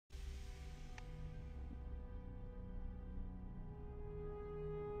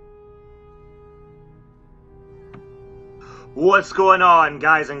What's going on,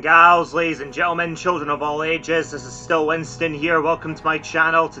 guys and gals, ladies and gentlemen, children of all ages? This is Stillwinston here. Welcome to my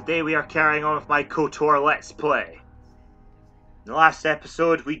channel. Today we are carrying on with my KOTOR Let's Play. In the last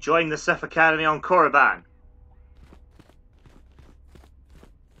episode, we joined the Sith Academy on Korriban.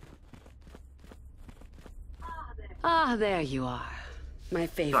 Ah, there you are. My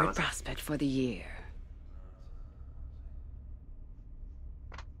favorite prospect for the year.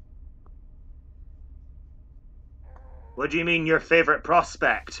 What do you mean, your favorite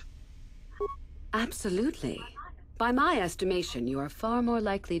prospect? Absolutely. By my estimation, you are far more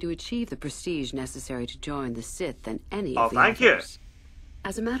likely to achieve the prestige necessary to join the Sith than any of the others. Oh, thank you.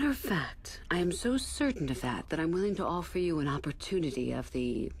 As a matter of fact, I am so certain of that I'm willing to offer you an opportunity of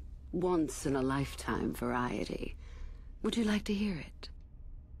the once-in-a-lifetime variety. Would you like to hear it?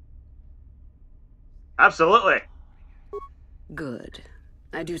 Absolutely. Good.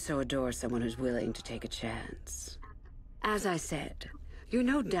 I do so adore someone who's willing to take a chance. As I said, you're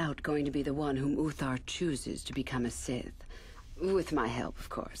no doubt going to be the one whom Uthar chooses to become a Sith. With my help, of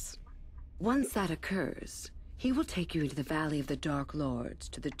course. Once that occurs, he will take you into the Valley of the Dark Lords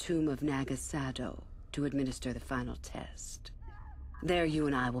to the tomb of Nagasado to administer the final test. There you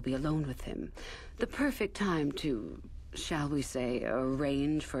and I will be alone with him. The perfect time to, shall we say,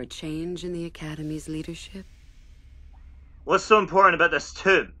 arrange for a change in the Academy's leadership. What's so important about this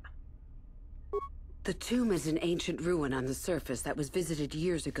tomb? The tomb is an ancient ruin on the surface that was visited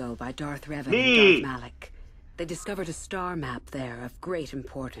years ago by Darth Revan Me. and Darth Malak. They discovered a star map there of great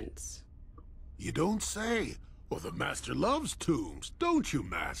importance. You don't say. Well, the Master loves tombs, don't you,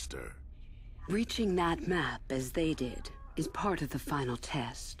 Master? Reaching that map, as they did, is part of the final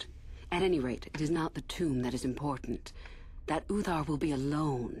test. At any rate, it is not the tomb that is important. That Uthar will be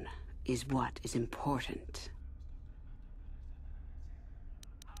alone is what is important.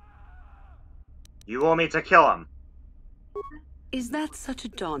 You want me to kill him? Is that such a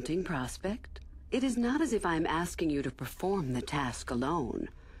daunting prospect? It is not as if I am asking you to perform the task alone,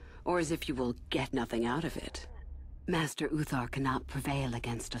 or as if you will get nothing out of it. Master Uthar cannot prevail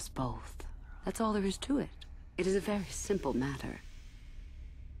against us both. That's all there is to it. It is a very simple matter.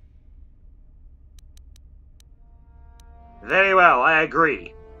 Very well, I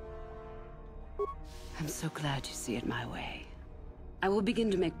agree. I'm so glad you see it my way. I will begin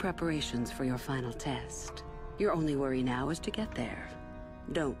to make preparations for your final test. Your only worry now is to get there.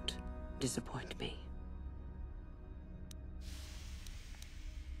 Don't disappoint me.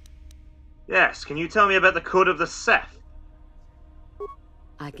 Yes, can you tell me about the Code of the Sith?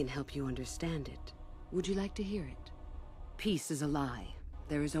 I can help you understand it. Would you like to hear it? Peace is a lie.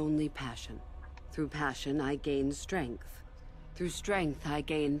 There is only passion. Through passion, I gain strength. Through strength, I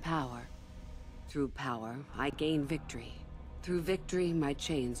gain power. Through power, I gain victory. Through victory, my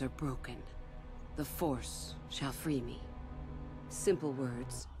chains are broken. The Force shall free me. Simple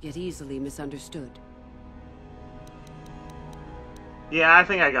words, yet easily misunderstood. Yeah, I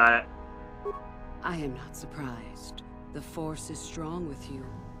think I got it. I am not surprised. The Force is strong with you.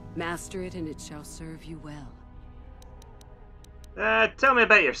 Master it and it shall serve you well. Tell me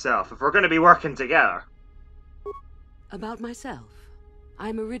about yourself, if we're going to be working together. About myself.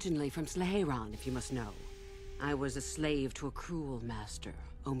 I'm originally from Sleheyron, if you must know. I was a slave to a cruel master,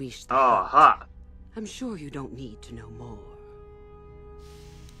 Omish the Oh, Hutt. ha. I'm sure you don't need to know more.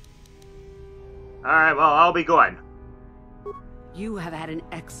 Alright, well, I'll be going. You have had an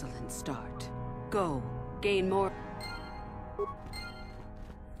excellent start. Go, gain more.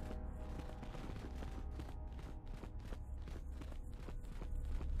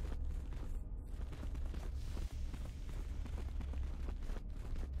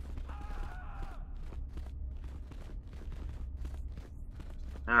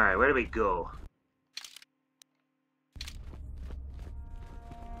 Alright, where do we go?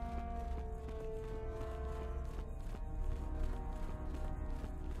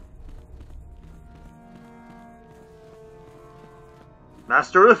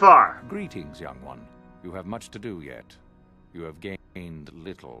 Master Uthar! Greetings, young one. You have much to do yet. You have gained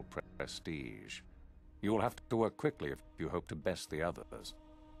little prestige. You will have to work quickly if you hope to best the others.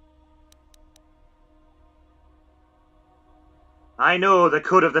 I know the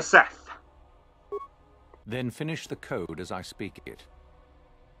Code of the Sith. Then finish the code as I speak it.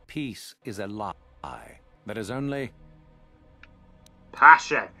 Peace is a lie. That is only...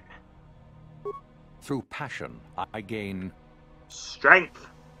 Passion. Through passion, I gain... Strength.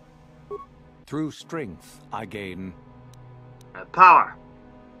 Through strength, I gain... Power.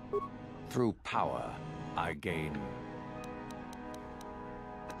 Through power, I gain...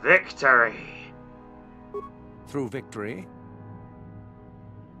 Victory. Through victory,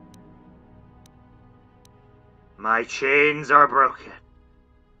 My chains are broken.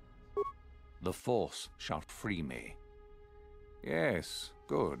 The Force shall free me. Yes,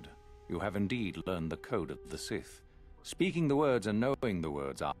 good. You have indeed learned the code of the Sith. Speaking the words and knowing the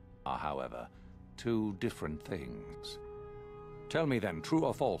words are, however, two different things. Tell me then, true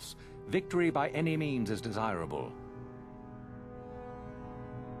or false, victory by any means is desirable.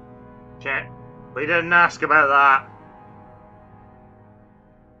 Shit, we didn't ask about that.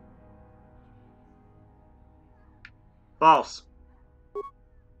 False.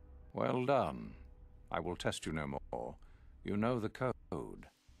 Well done. I will test you no more. You know the code.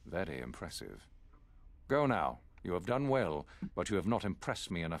 Very impressive. Go now. You have done well, but you have not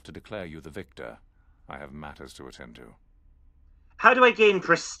impressed me enough to declare you the victor. I have matters to attend to. How do I gain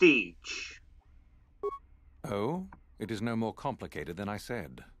prestige? Oh, it is no more complicated than I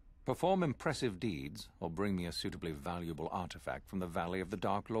said. Perform impressive deeds, or bring me a suitably valuable artifact from the Valley of the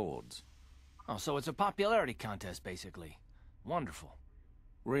Dark Lords. Oh, so it's a popularity contest, basically. Wonderful.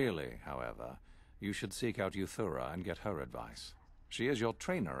 Really, however, you should seek out Euthura and get her advice. She is your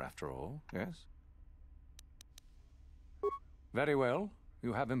trainer, after all, yes? Very well.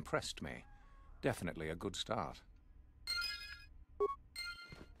 You have impressed me. Definitely a good start.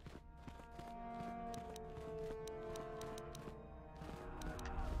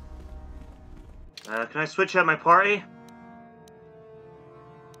 Can I switch out my party?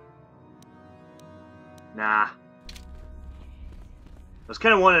 Nah. I was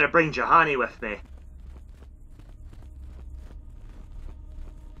kind of wanting to bring Juhani with me.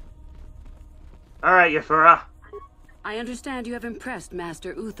 Alright, Euthura. I understand you have impressed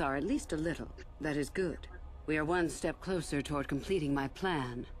Master Uthar at least a little. That is good. We are one step closer toward completing my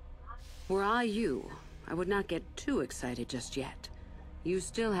plan. Were I you, I would not get too excited just yet. You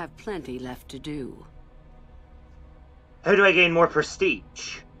still have plenty left to do. How do I gain more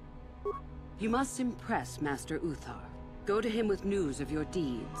prestige? You must impress Master Uthar. Go to him with news of your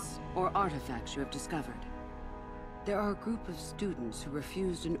deeds, or artifacts you have discovered. There are a group of students who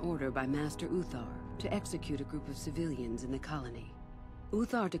refused an order by Master Uthar to execute a group of civilians in the colony.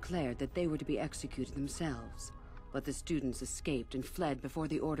 Uthar declared that they were to be executed themselves, but the students escaped and fled before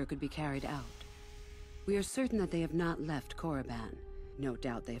the order could be carried out. We are certain that they have not left Korriban. No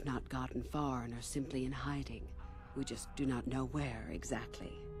doubt they have not gotten far and are simply in hiding. We just do not know where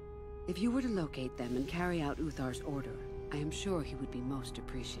exactly. If you were to locate them and carry out Uthar's order, I am sure he would be most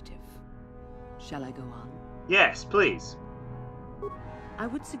appreciative. Shall I go on? Yes, please. I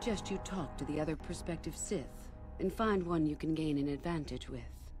would suggest you talk to the other prospective Sith, and find one you can gain an advantage with.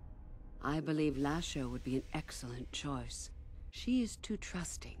 I believe Lasho would be an excellent choice. She is too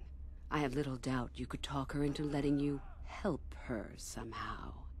trusting. I have little doubt you could talk her into letting you help her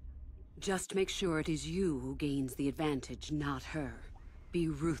somehow. Just make sure it is you who gains the advantage, not her. Be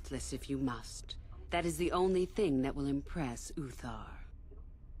ruthless if you must. That is the only thing that will impress Uthar.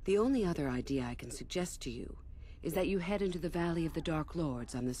 The only other idea I can suggest to you is that you head into the Valley of the Dark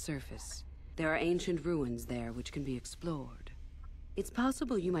Lords on the surface. There are ancient ruins there which can be explored. It's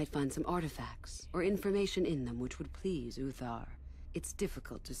possible you might find some artifacts or information in them which would please Uthar. It's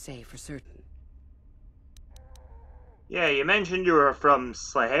difficult to say for certain. Yeah, you mentioned you were from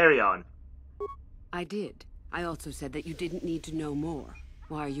Slaherion. I did. I also said that you didn't need to know more.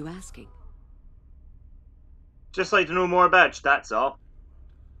 Why are you asking? Just like to know more about you, that's all.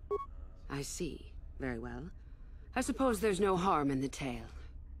 I see. Very well. I suppose there's no harm in the tale.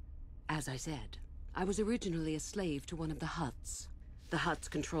 As I said, I was originally a slave to one of the Hutts. The Hutts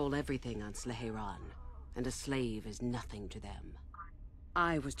control everything on Slaherion, and a slave is nothing to them.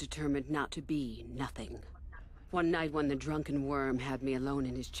 I was determined not to be nothing. One night when the drunken worm had me alone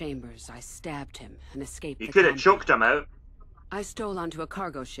in his chambers, I stabbed him and escaped. You could have choked him out. I stole onto a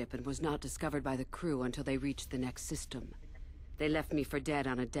cargo ship and was not discovered by the crew until they reached the next system. They left me for dead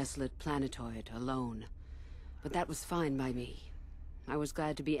on a desolate planetoid, alone. But that was fine by me. I was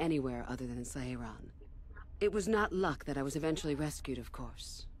glad to be anywhere other than Slaherion. It was not luck that I was eventually rescued, of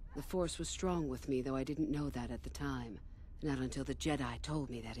course. The Force was strong with me, though I didn't know that at the time. Not until the Jedi told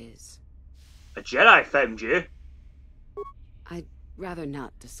me, that is. A Jedi found you? I'd rather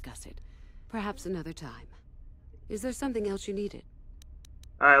not discuss it. Perhaps another time. Is there something else you needed?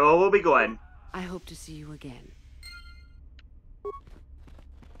 Alright, well, we'll be going. I hope to see you again.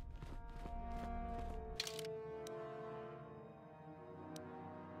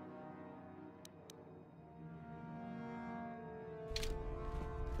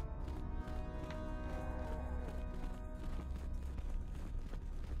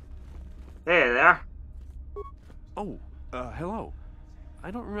 Hey there. Oh, hello.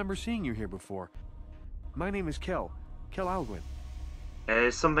 I don't remember seeing you here before. My name is Kel Algwin.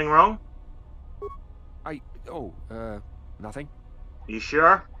 Is something wrong? Oh, nothing? You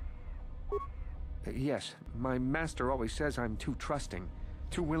sure? Yes, my master always says I'm too trusting,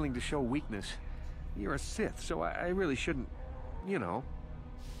 too willing to show weakness. You're a Sith, so I really shouldn't, you know.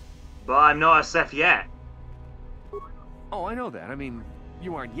 But I'm not a Sith yet. Oh, I know that. I mean,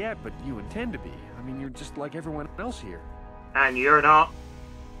 you aren't yet, but you intend to be. I mean, you're just like everyone else here. And you're not?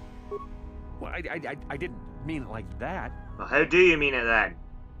 Well, I didn't mean it like that. Well, how do you mean it then?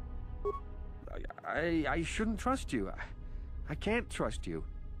 I shouldn't trust you. I can't trust you.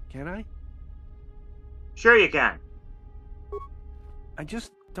 Can I? Sure you can. I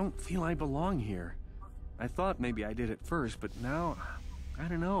just don't feel I belong here. I thought maybe I did at first, but now, I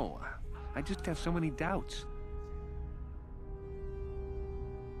don't know. I just have so many doubts.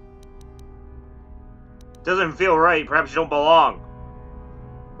 Doesn't feel right. Perhaps you don't belong.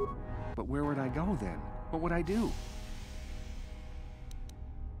 But where would I go then? What would I do?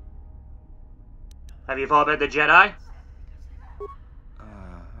 Have you thought about the Jedi?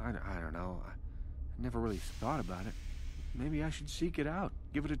 I don't know. I never really thought about it. Maybe I should seek it out.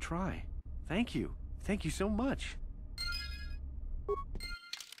 Give it a try. Thank you. Thank you so much.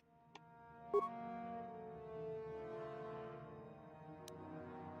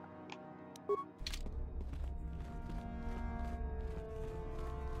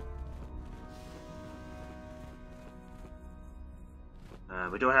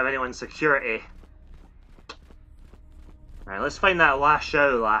 We don't have anyone in security. Right, let's find that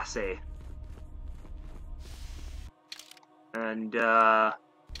Lashow lassie. And, I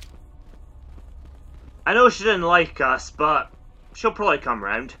know she didn't like us, but she'll probably come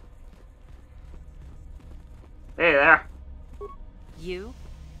round. Hey there. You?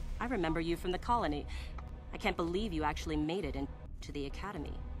 I remember you from the colony. I can't believe you actually made it into the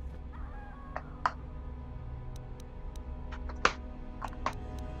academy.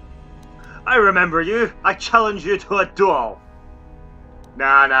 I remember you. I challenge you to a duel.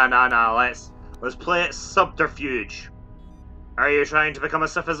 Nah. Let's play it subterfuge. Are you trying to become a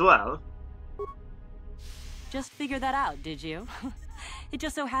Sith as well? Just figured that out, did you? It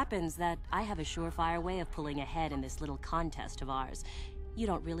just so happens that I have a surefire way of pulling ahead in this little contest of ours. You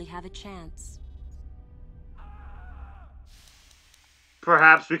don't really have a chance.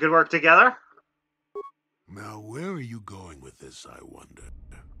 Perhaps we could work together? Now, where are you going with this, I wonder?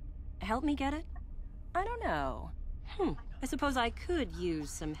 Help me get it? I don't know. I suppose I could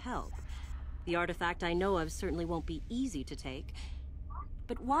use some help. The artifact I know of certainly won't be easy to take.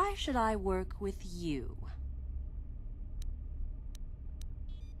 But why should I work with you?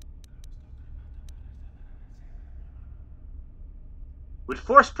 Would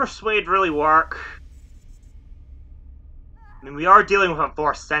Force Persuade really work? I mean, we are dealing with a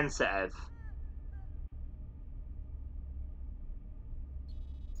Force sensitive.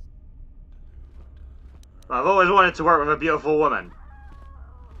 I've always wanted to work with a beautiful woman.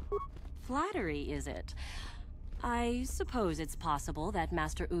 Flattery, is it? I suppose it's possible that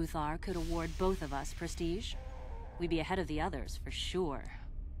Master Uthar could award both of us prestige. We'd be ahead of the others, for sure.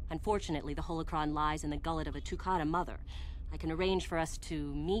 Unfortunately, the holocron lies in the gullet of a Tukata mother. I can arrange for us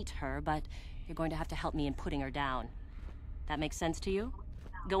to meet her, but you're going to have to help me in putting her down. That makes sense to you?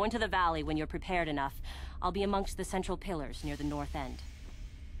 Go into the valley when you're prepared enough. I'll be amongst the central pillars near the north end.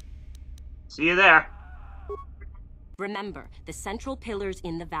 See you there. Remember, the central pillars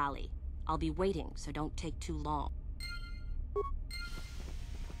in the valley. I'll be waiting, so don't take too long.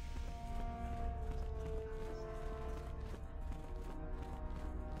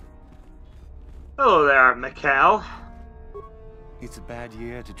 Hello there, Mikkel. It's a bad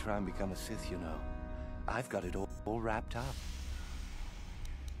year to try and become a Sith, you know. I've got it all wrapped up.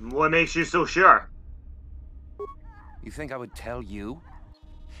 What makes you so sure? You think I would tell you?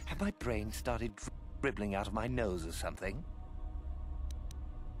 Have my brain started dribbling out of my nose or something?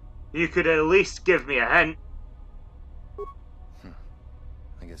 You could at least give me a hint.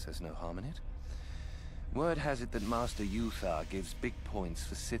 I guess there's no harm in it. Word has it that Master Uthar gives big points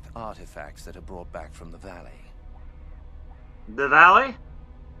for Sith artifacts that are brought back from the valley. The valley?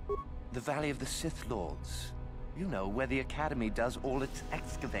 The Valley of the Sith Lords. You know, where the Academy does all its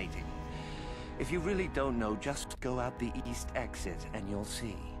excavating. If you really don't know, just go out the east exit and you'll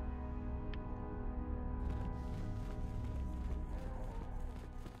see.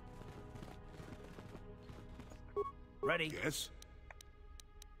 Ready? Yes?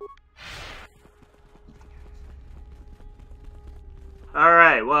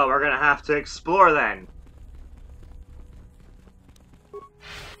 Alright, well, we're gonna have to explore then.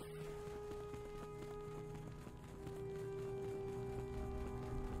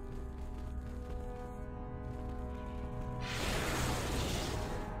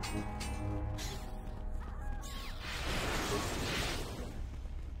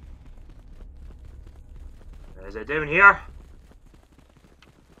 Is it down here?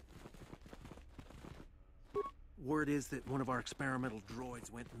 Word is that one of our experimental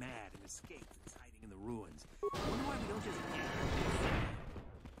droids went mad and escaped and is hiding in the ruins. I wonder why we don't just...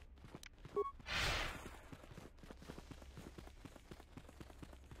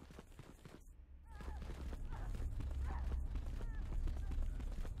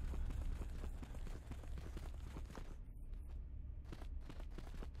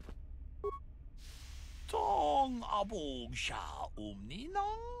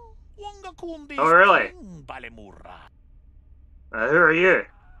 Oh, really? Who are you?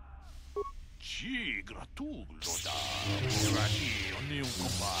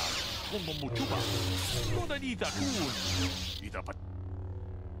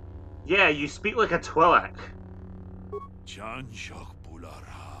 Yeah, you speak like a Twi'lek.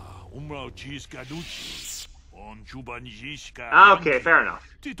 Ah, okay, fair enough.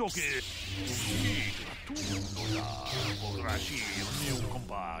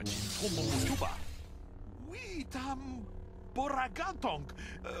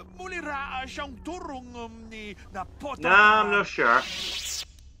 Nah, I'm not sure.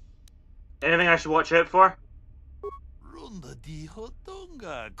 Anything I should watch out for?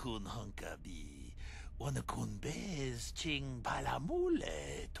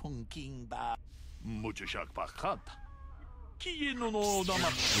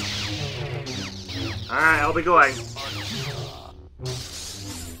 Alright, I'll be going.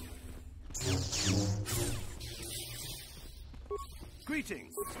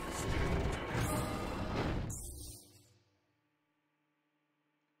 Greetings.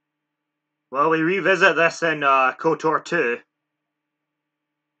 Well, we revisit this in KOTOR 2.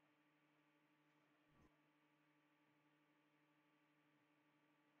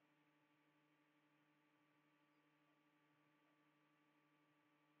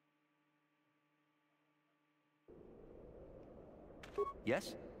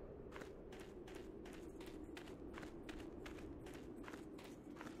 Yes?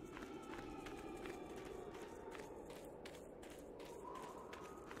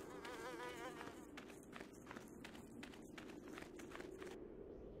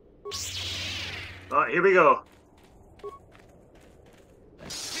 Oh, here we go.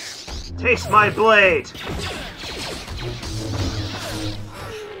 Taste my blade!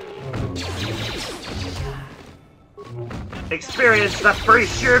 Experience the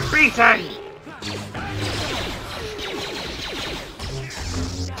priest you're beating!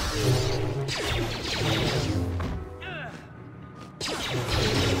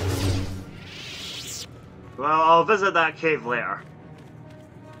 Well, I'll visit that cave later.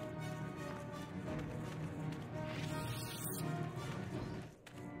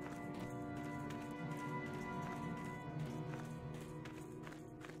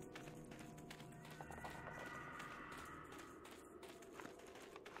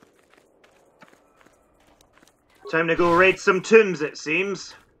 Time to go raid some tombs, it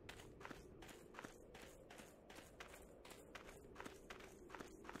seems.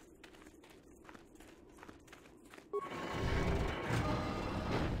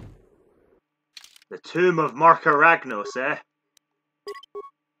 The tomb of Marka Ragnos, eh?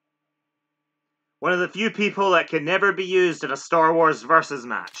 One of the few people that can never be used in a Star Wars versus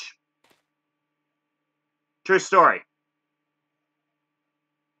match. True story.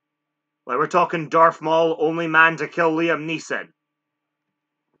 Like, we're talking Darth Maul, only man to kill Liam Neeson.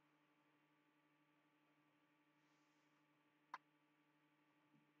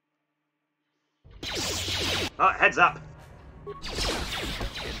 Oh, heads up.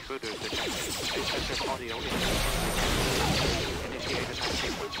 Intruders detected. Excessive audio initiate attack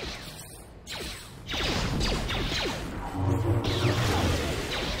sequence.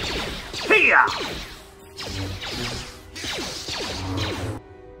 Here!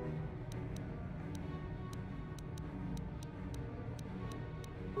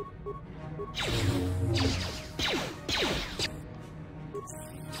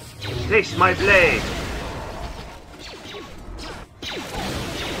 Taste my blade!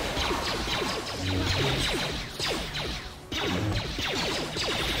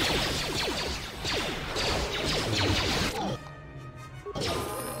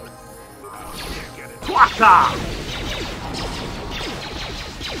 Quatta!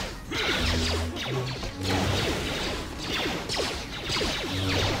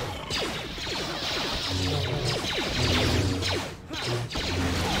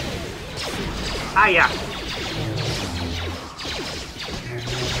 Hiya!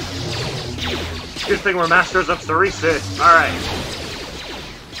 Good thing we're masters of Sarisa. Alright.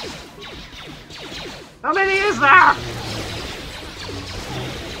 How many is there?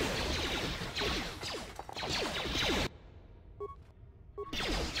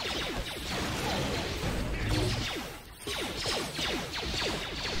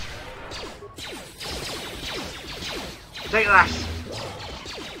 Take this!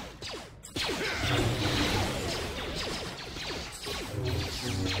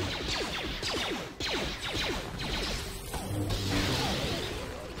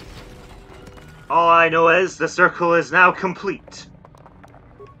 All I know is the circle is now complete.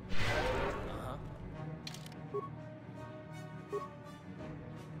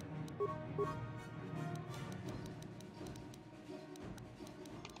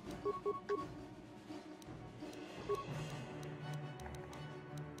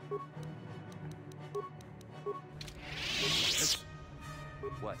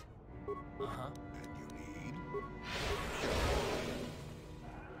 What? Uh-huh.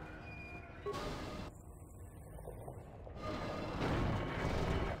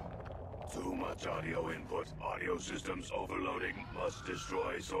 Too much audio input. Audio systems overloading. Must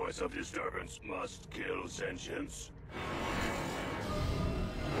destroy source of disturbance. Must kill sentience.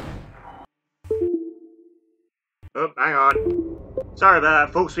 Oh, hang on. Sorry about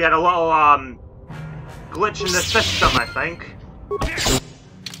that, folks. We had a little, glitch in the system, I think.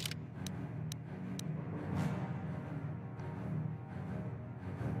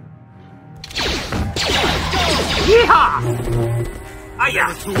 Yeehaw! Hiya!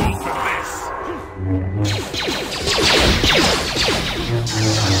 Too old for this.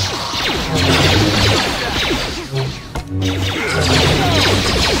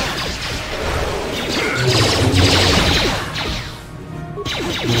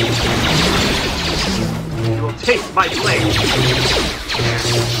 You will taste my blade!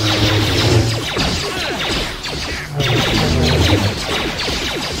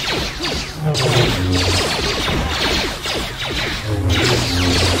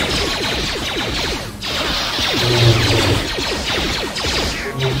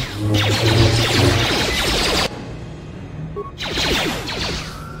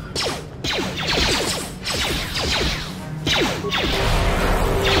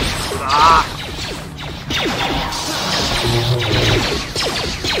 Ah!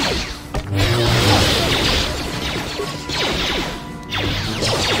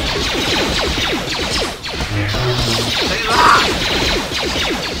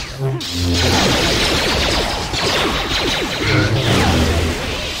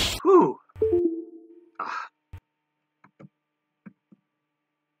 Whew.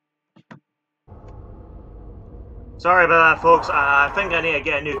 Sorry about that, folks. I think I need to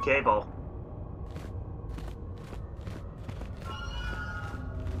get a new cable.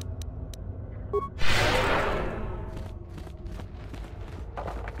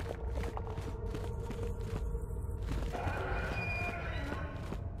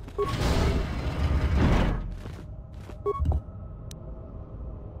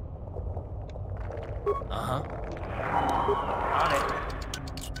 Uh-huh. On it.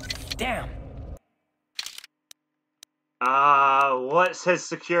 Damn! What's his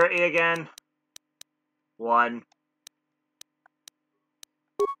security again? 1.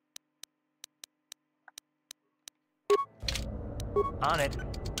 On it.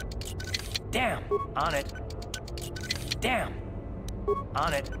 Damn! On it. Damn!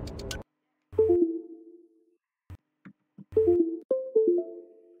 On it.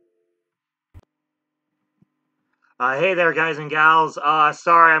 Hey there, guys and gals.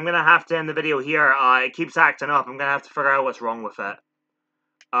 Sorry, I'm gonna have to end the video here. It keeps acting up. I'm gonna have to figure out what's wrong with it.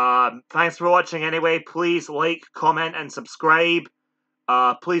 Thanks for watching anyway. Please like, comment, and subscribe.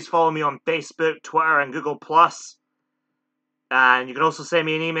 Please follow me on Facebook, Twitter, and Google+. And you can also send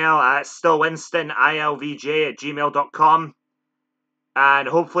me an email at stillwinston@gmail.com. And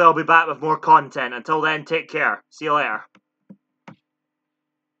hopefully I'll be back with more content. Until then, take care. See you later.